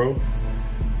that, bro.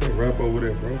 Can't wrap over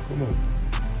that, bro, come on.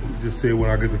 He just said when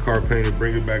I get the car painted,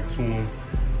 bring it back to him.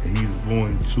 And he's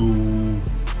going to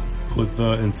put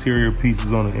the interior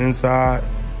pieces on the inside.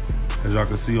 As y'all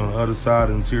can see on the other side,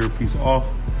 the interior piece off.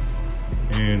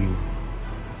 And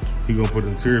he's gonna put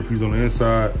the interior piece on the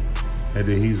inside. And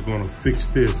then he's gonna fix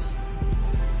this.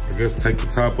 I guess take the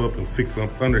top up and fix up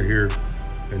under here.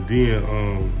 And then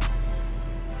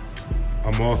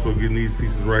I'm also getting these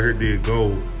pieces right here did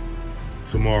gold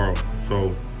tomorrow.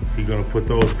 So he's gonna put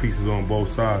those pieces on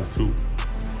both sides too.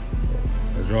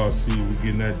 As y'all see, we're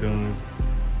getting that done.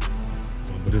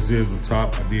 But this is the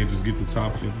top. I did just get the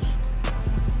top finished.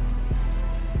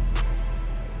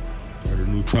 Got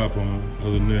a new top on.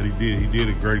 Other than that, he did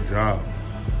a great job.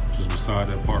 Just beside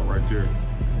that part right there.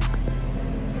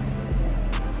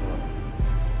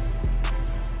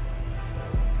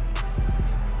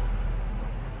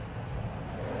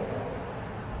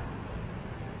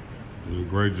 Did a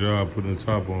great job putting the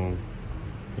top on.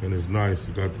 And it's nice.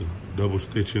 You got the double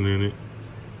stitching in it.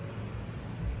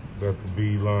 Got the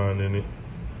bead line in it.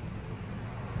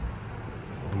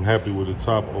 I'm happy with the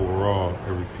top overall,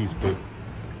 every piece, but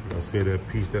like I said, that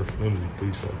piece, that flimsy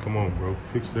piece, like, come on, bro,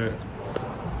 fix that.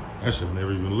 That should have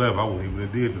never even left. I wouldn't even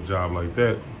have did the job like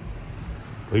that.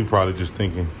 But he probably just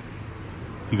thinking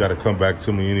he got to come back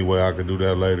to me anyway. I could do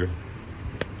that later.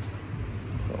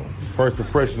 So, first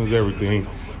impression is everything.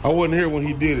 I wasn't here when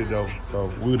he did it though,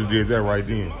 so we would have did that right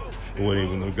then. It wouldn't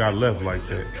even have got left like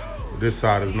that. But this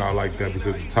side is not like that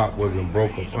because the top wasn't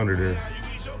broke up under there.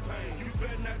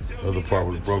 The other part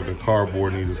was broke. The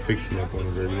cardboard needed fixing up under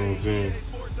there, you know what I'm saying?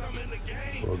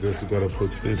 So I guess we gotta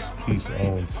put this piece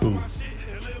on too.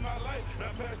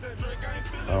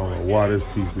 I don't know why this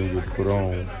piece didn't get put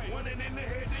on.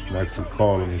 I'm actually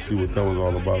call him and see what that was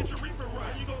all about.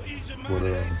 But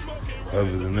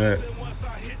other than that,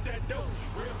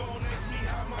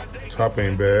 top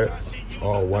ain't bad.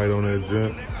 All white on that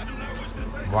junk.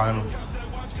 Vinyl.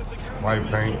 White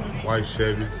paint. White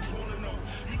Chevy.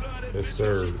 Yes,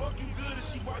 sir.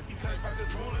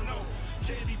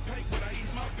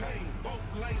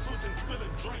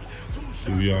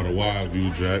 See we on the wide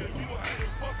view, Jack.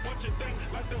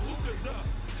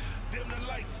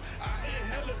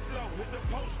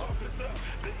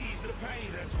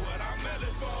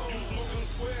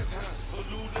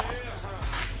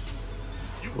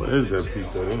 What is that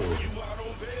piece of anyway?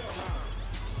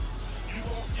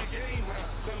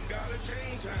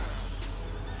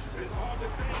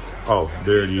 Oh,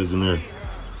 there it is in there.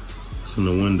 It's in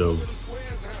the window.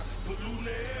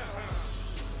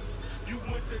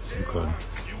 Okay.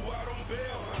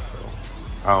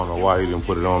 I don't know why he didn't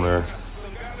put it on there.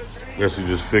 Guess he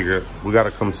just figured we got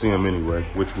to come see him anyway,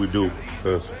 which we do,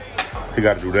 because he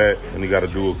got to do that, and he got to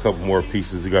do a couple more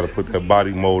pieces. He got to put that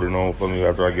body molding on for me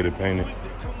after I get it painted,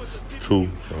 too.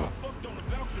 So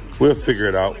we'll figure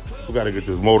it out. We got to get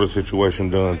this motor situation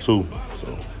done, too.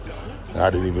 So I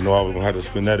didn't even know I was gonna have to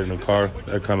spend that in the car.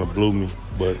 That kind of blew me,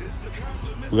 but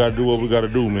we gotta do what we gotta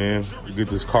do, man, to get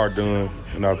this car done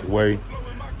and out the way.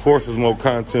 Of course, there's more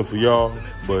content for y'all,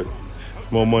 but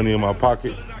more money in my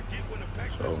pocket.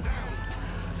 So,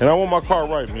 and I want my car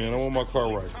right, man. I want my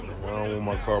car right. I don't want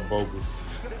my car bogus.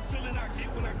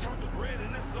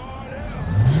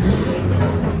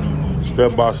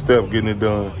 Step by step, getting it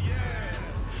done.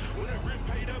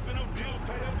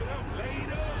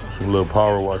 Some little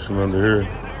power washing under here.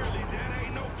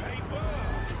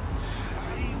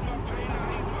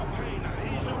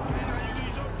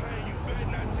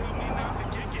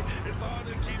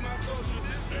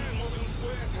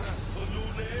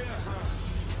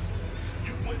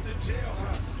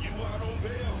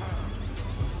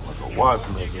 Like a watch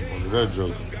mess up under that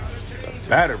joke. The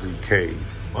battery cage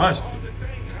busted.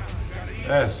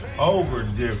 That's over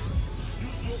different.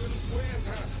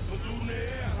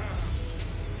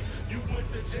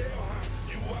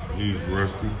 He's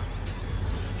rusty.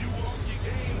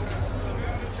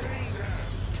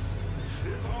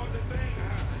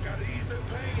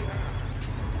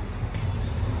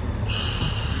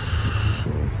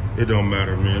 It don't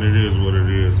matter, man. It is what it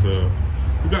is.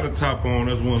 We got a top on.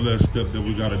 That's one less step that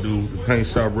we got to do. The paint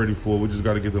shop ready for it. We just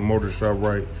got to get the motor shop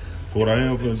right. So what I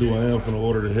am finna do, I am finna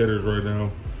order the headers right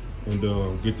now and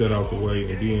get that out the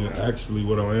way. And then actually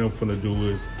what I am finna do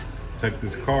is take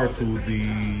this car to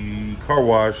the car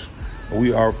wash.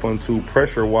 We are finna to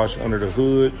pressure wash under the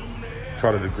hood,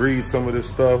 try to degrease some of this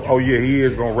stuff. Oh yeah, he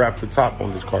is gonna wrap the top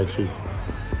on this car too.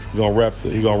 He gonna wrap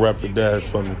the dash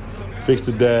for me. Fix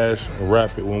the dash and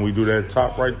wrap it. When we do that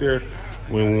top right there,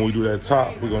 when we do that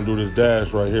top, we're gonna do this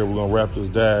dash right here. We're gonna wrap this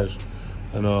dash.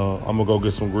 And I'm gonna go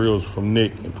get some grills from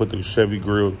Nick and put the Chevy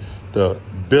grill, the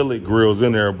billet grills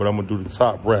in there, but I'm gonna do the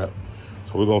top wrap.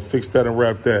 So we're gonna fix that and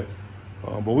wrap that.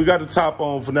 But we got the top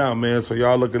on for now, man. So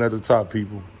y'all looking at the top,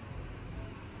 people.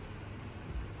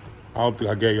 I don't think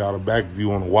I gave y'all the back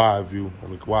view on the wide view,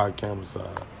 on the wide camera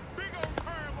side.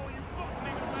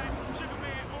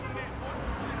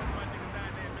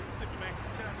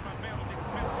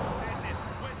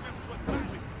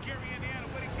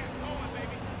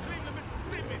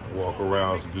 Walk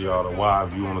around to get y'all the wide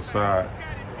view on the side.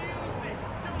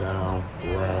 Down,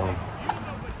 around.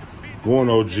 Going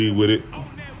OG with it.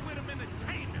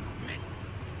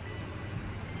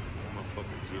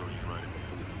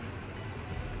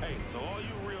 Hey, so all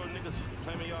you real niggas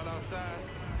claiming y'all outside,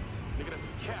 nigga, that's a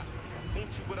cap. I seen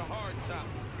you with a hard top.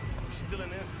 You still in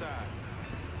the inside.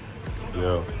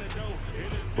 Yeah.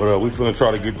 But we finna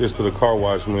try to get this to the car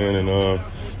wash, man, and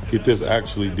get this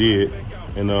actually did.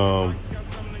 And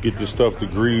get this stuff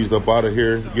degreased up out of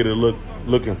here. Get it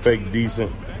looking fake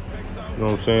decent. You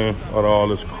know what I'm saying? Out of all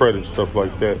this credit, stuff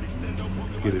like that.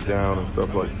 Get it down and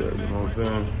stuff like that. You know what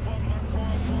I'm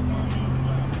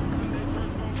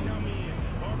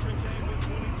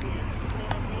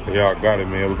saying? Y'all got it,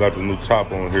 man. We got the new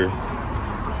top on here.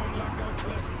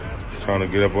 Just trying to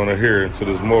get up under here until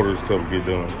this motor stuff get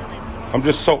done. I'm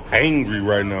just so angry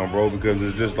right now, bro, because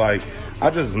it's just like, I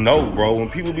just know, bro, when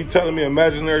people be telling me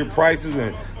imaginary prices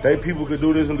and people could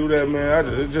do this and do that, man,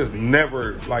 it just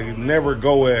never, like, it never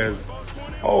go as,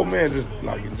 oh, man, just,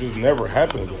 like, it just never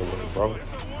happens that way, bro.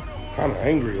 Kind of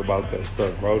angry about that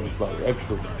stuff, bro. Just, like,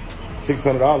 extra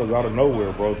 $600 out of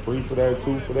nowhere, bro. 3 for that,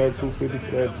 2 for that, 250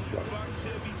 for that. Just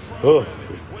like,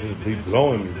 just be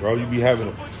blowing me, bro. You be having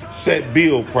a set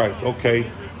bill price, okay.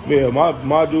 Yeah,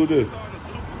 my dude this.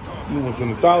 You want to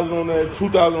spend $1,000 on that,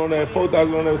 $2,000 on that,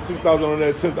 $4,000 on that, $6,000 on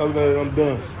that, $10,000 on that, I'm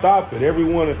done. Stop it.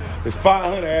 Everyone is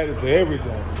 $500 added to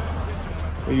everything.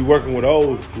 And you working with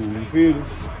old school, you feel me?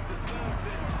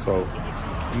 So,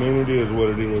 I mean, it is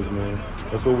what it is, man.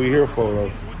 That's what we're here for, though.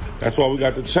 That's why we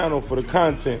got the channel, for the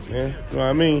content, man. You know what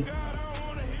I mean?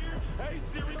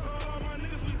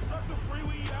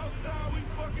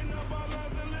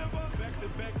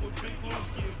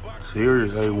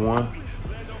 Serious A1.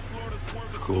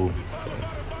 Cool.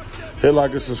 Hit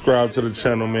like and subscribe to the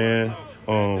channel, man.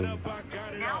 Come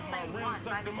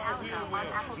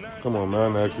on,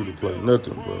 man. I didn't ask you to play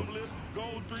nothing, bro. I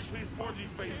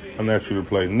didn't ask you to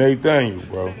play Nathaniel,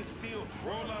 bro.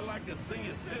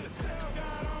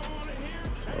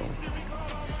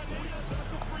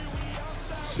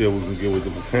 See if we can get with the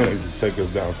mechanics to take us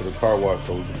down to the car wash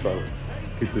so we can try to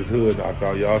get this hood knocked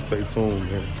out. Y'all stay tuned,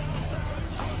 man.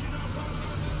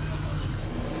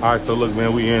 All right, so look,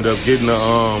 man, we end up getting the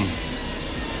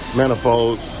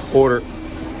manifolds ordered.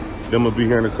 Them will be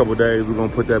here in a couple days. We're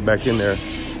gonna put that back in there.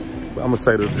 But I'm gonna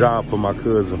say the job for my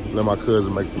cousin. Let my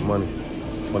cousin make some money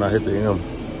when I hit the M.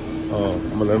 I'm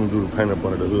gonna let him do the paint up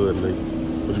under the hood. We're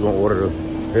just gonna order the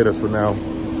headers for now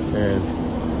and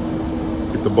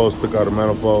Get the bolt stuck out of the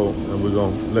manifold, and we're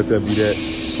gonna let that be that.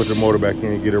 Put the motor back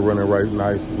in, get it running right,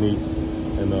 nice, neat.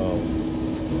 And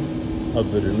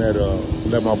other than that,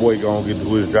 let my boy go and get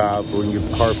to his job so we can get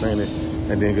the car painted,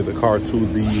 and then get the car to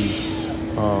the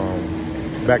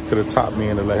back to the top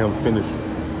man and let him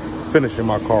finishing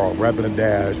my car off, wrapping the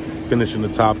dash, finishing the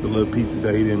top, the little pieces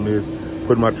that he didn't miss,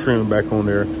 putting my trim back on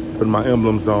there, putting my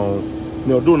emblems on, you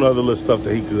know, doing other little stuff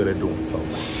that he good at doing. So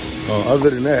other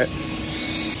than that,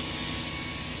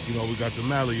 you know, we got the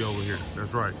Mally over here.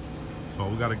 That's right. So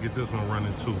we got to get this one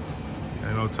running too.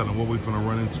 And I'll tell them what we're finna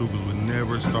run into because we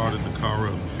never started the car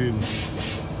up. You feel me?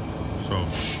 So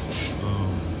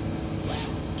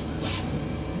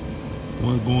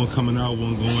one coming out,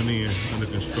 one going in under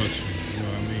construction. You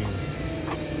know what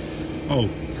I mean?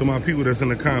 Oh, to my people that's in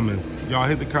the comments, y'all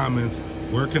hit the comments.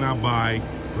 Where can I buy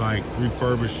like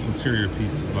refurbished interior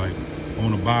pieces? Like I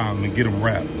want to buy them and get them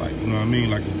wrapped. Like, you know what I mean?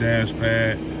 Like the dash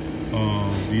pad.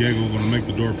 Diego gonna make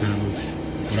the door panels,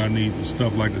 but I need the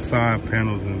stuff like the side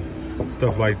panels and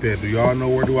stuff like that. Do y'all know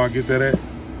where do I get that at?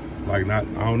 Like I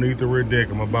don't need the rear deck.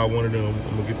 I'm gonna buy one of them.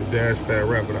 I'm gonna get the dash pad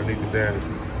wrap, but I need the dash.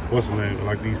 What's the name?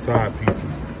 Like these side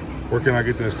pieces. Where can I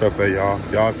get that stuff at, y'all?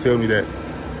 Y'all tell me that.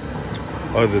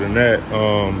 Other than that,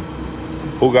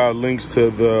 who got links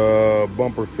to the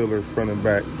bumper filler front and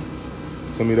back?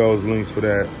 Send me those links for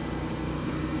that.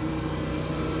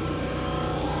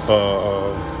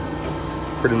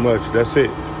 Pretty much, that's it.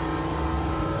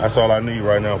 That's all I need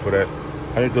right now for that.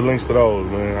 I need the links to those,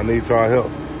 man. I need y'all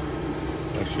help.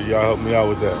 Make sure y'all help me out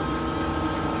with that.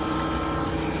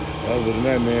 Other than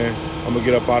that, man, I'm gonna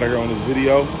get up out of here on this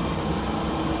video.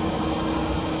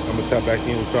 I'm gonna tap back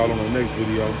in with y'all on the next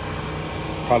video.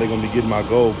 Probably gonna be getting my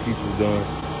gold pieces done.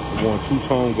 I'm going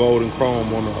two-tone gold and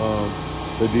chrome on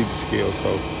the Digi scale.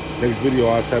 So next video,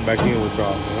 I'll tap back in with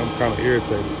y'all. I'm kind of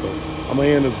irritated, so I'm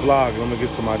gonna end this vlog and I'm gonna get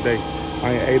to my day.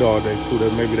 I ain't ate all day too.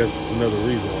 Maybe that's another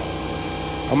reason why.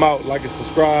 I'm out. Like and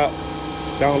subscribe.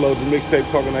 Download the mixtape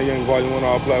Talking That Young Volume 1 on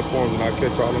all platforms, and I'll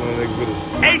catch y'all on the next video.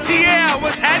 ATL,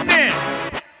 what's happening?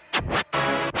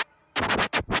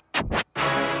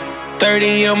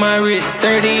 30 on my wrist,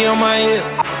 30 on my hip.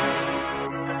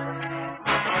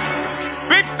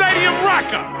 Big stadium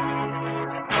rocker.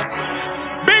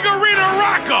 Big arena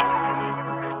rocker.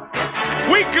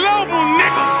 We global,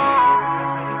 nigga.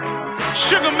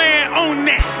 Sugar Man on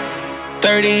that.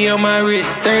 30 on my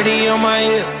wrist, 30 on my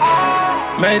hip.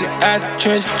 Made it out the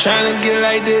trench, tryna get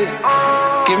like this.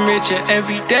 Getting richer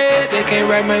every day, they can't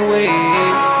ride my wave.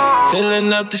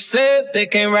 Filling up the set, they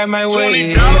can't ride my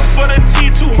wave. $20 for the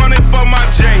T, 200 for my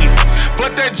J's.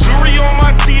 But that jewelry on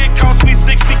my T, it cost me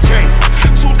 60K.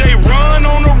 2-day run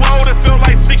on the road, it felt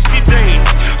like 60 days.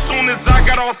 Soon as I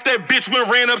got off that bitch, we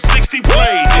ran up 60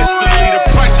 plays. Instantly the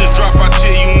prices drop out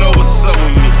here, you know what's up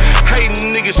with me.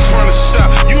 Hating niggas tryna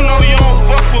shop, you know you don't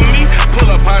fuck with me. Pull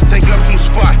up, I take up 2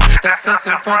 spots. That's us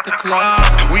in front the club.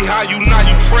 We high, you not,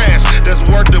 you trash. That's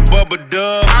worth the bubba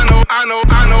dub. I know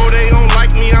they don't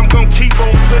like me. I'm gon' keep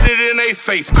on put it in they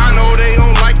face. I know they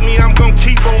don't like me. I'm gon'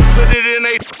 keep on put it in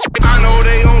they. I know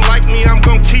they don't like me. I'm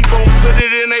gon' keep on put it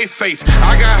in they face.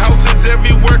 I got houses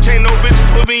everywhere. Can't no bitch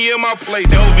put me in my place.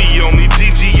 LV on me,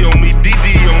 Gigi on me, DD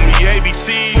on me,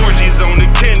 ABC. 4G's on the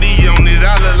candy on it.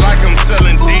 I look like I'm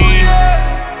selling D.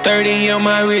 30 on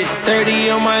my wrist,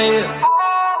 30 on my hip.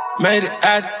 Made it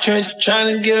out the trench,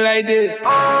 tryna get like this.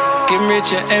 Getting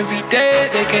richer every day,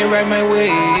 they can't ride my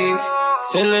wave.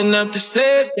 Filling up the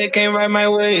set, they can't ride my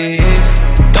wave.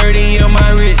 30 on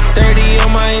my wrist, 30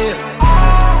 on my hip.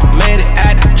 Made it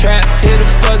out the trap, hit a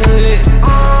fucking lick.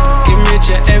 Getting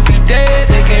richer every day,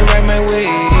 they can't ride my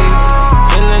wave.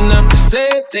 Filling up the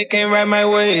set, they can't ride my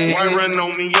wave. Why run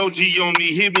on me, OG on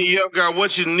me, hit me up, got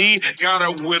what you need. Got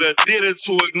her with a dinner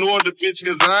to ignore the bitch,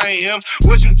 cause I ain't him.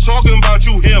 What you talking about,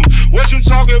 you him? What you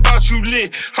talking about, you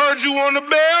lit? Heard you on the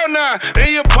bell now,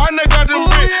 and your partner got the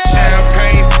brick.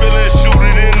 Champagne spilling, shoot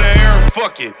it in the air,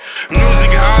 fuck it.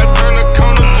 Music high, turn the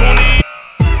corner 20.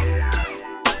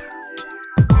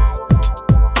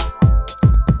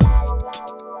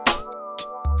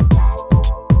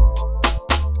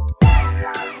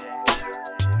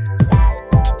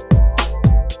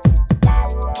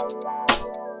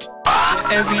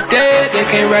 Every day, they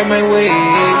can't ride my wave.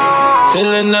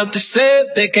 Filling up the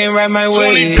set, they can't ride my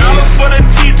wave. $20 for the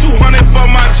T, 200 for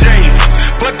my J's.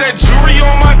 But that jewelry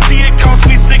on my T, it cost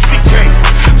me 60K.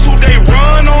 2-day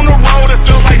run on the road, it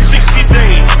felt like 60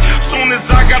 days. Soon as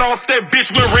I got off that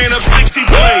bitch, we ran up 60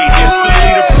 plays.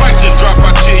 Instantly the prices drop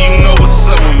out here, you know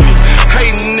what's up with me.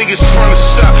 Hating niggas tryna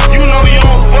shop, you know you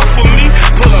don't fuck with me.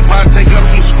 Pull up, I take up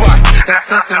 2 spots. That's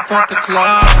success and fuck the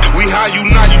club. We high, you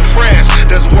not, you trash.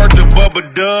 That's worth the bubba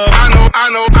dub. I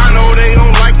know they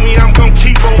don't like me. I'm gon'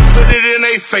 keep on put it in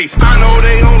they face. I know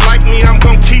they don't like me. I'm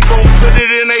gon' keep on put it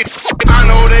in they. I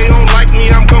know they don't like me.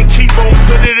 I'm gon' keep on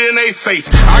put it in they face.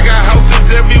 I got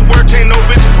houses everywhere. Can't no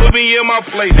bitch put me in my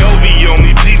place. LV on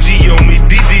me, Digi on me,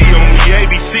 Digi on me,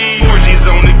 ABC. 4G's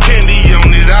on it, candy on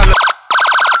it. I love.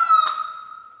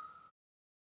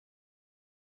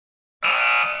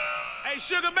 Hey,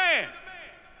 Sugar Man.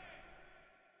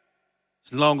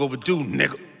 It's long overdue,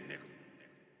 nigga.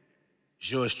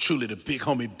 It's yours truly, the big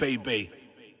homie Baby.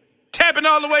 Tapping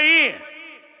all the way in.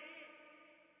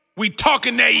 We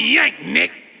talking that yank,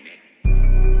 Nick.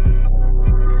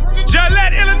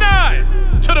 Gillette, Illinois,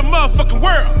 to the motherfucking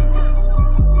world.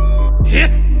 Yeah.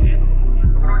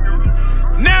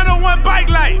 901 Bike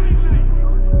Life.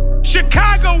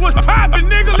 Chicago was popping,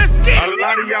 nigga. Let's get it. A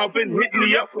lot of y'all been hitting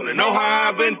me up, wanna know how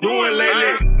I've been doing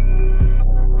lately.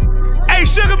 Hey,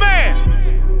 Sugar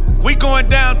Man, we going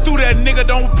down through that, nigga.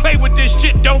 Don't play with this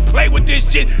shit. Don't play with this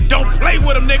shit. Don't play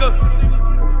with him,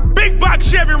 nigga. Big box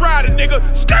Chevy rider, nigga.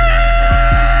 Skirt!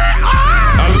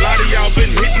 Ah! A lot of y'all been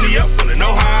hitting me up, wanna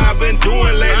know how I've been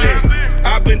doing lately.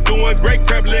 I've been doing great,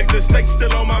 crab legs and steaks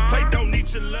still on my plate. Don't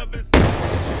need your loving.